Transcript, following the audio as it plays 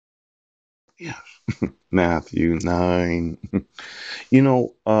Yes. Matthew 9. You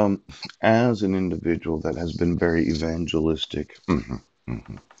know, as an individual that has been very evangelistic,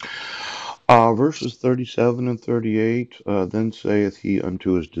 verses 37 and 38, then saith he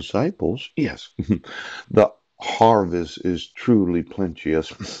unto his disciples, yes, the harvest is truly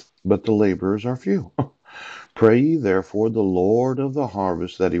plenteous, but the laborers are few. Pray ye therefore the Lord of the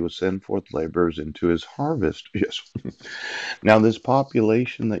harvest that he would send forth laborers into his harvest. Yes. Now, this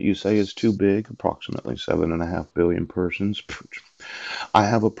population that you say is too big, approximately 7.5 billion persons, I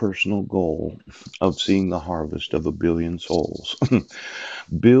have a personal goal of seeing the harvest of 1 billion souls.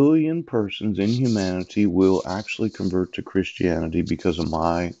 Billion persons in humanity will actually convert to Christianity because of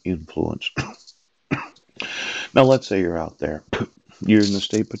my influence. Now, let's say you're out there. You're in the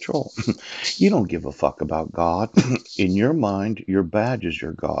state patrol. You don't give a fuck about God. In your mind, your badge is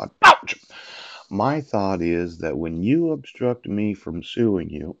your God. Ouch! My thought is that when you obstruct me from suing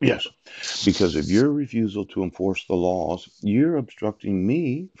you, yes, because of your refusal to enforce the laws, you're obstructing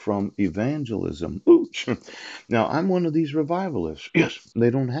me from evangelism. Ooch. Now, I'm one of these revivalists. Yes,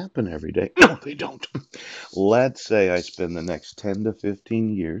 they don't happen every day. No, they don't. Let's say I spend the next 10 to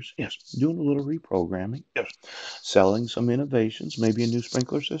 15 years, yes, doing a little reprogramming, yes, selling some innovations, maybe a new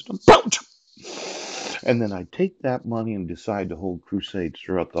sprinkler system. Ouch! And then I take that money and decide to hold crusades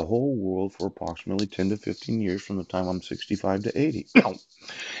throughout the whole world for approximately 10 to 15 years from the time I'm 65 to 80.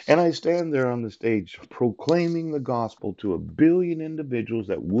 And I stand there on the stage proclaiming the gospel to 1 billion individuals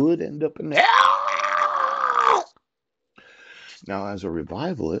that would end up in hell. Now, as a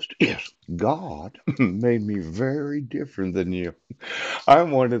revivalist, yes, God made me very different than you.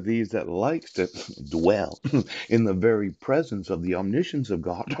 I'm one of these that likes to dwell in the very presence of the omniscience of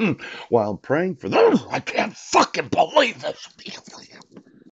God while praying for those. I can't fucking believe this.